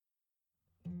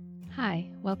Hi,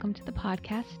 welcome to the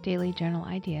podcast Daily Journal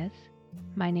Ideas.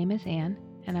 My name is Anne,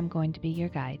 and I'm going to be your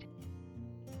guide.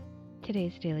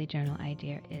 Today's Daily Journal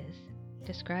idea is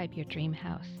describe your dream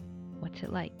house. What's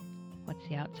it like? What's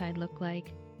the outside look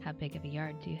like? How big of a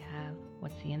yard do you have?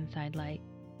 What's the inside like?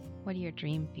 What are your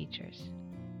dream features?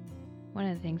 One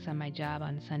of the things on my job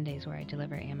on Sundays where I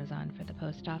deliver Amazon for the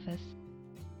post office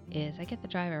is I get to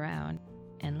drive around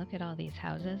and look at all these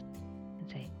houses and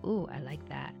say, ooh, I like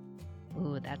that.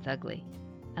 Ooh, that's ugly.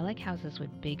 I like houses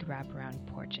with big wraparound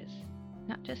porches.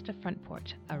 Not just a front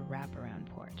porch, a wraparound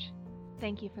porch.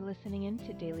 Thank you for listening in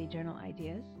to Daily Journal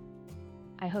Ideas.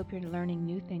 I hope you're learning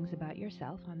new things about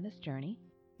yourself on this journey.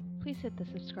 Please hit the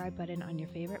subscribe button on your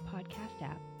favorite podcast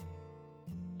app.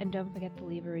 And don't forget to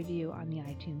leave a review on the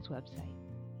iTunes website.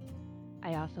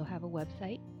 I also have a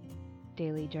website,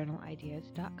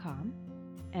 dailyjournalideas.com,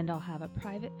 and I'll have a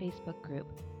private Facebook group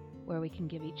where we can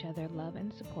give each other love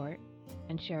and support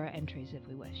and share our entries if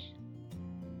we wish.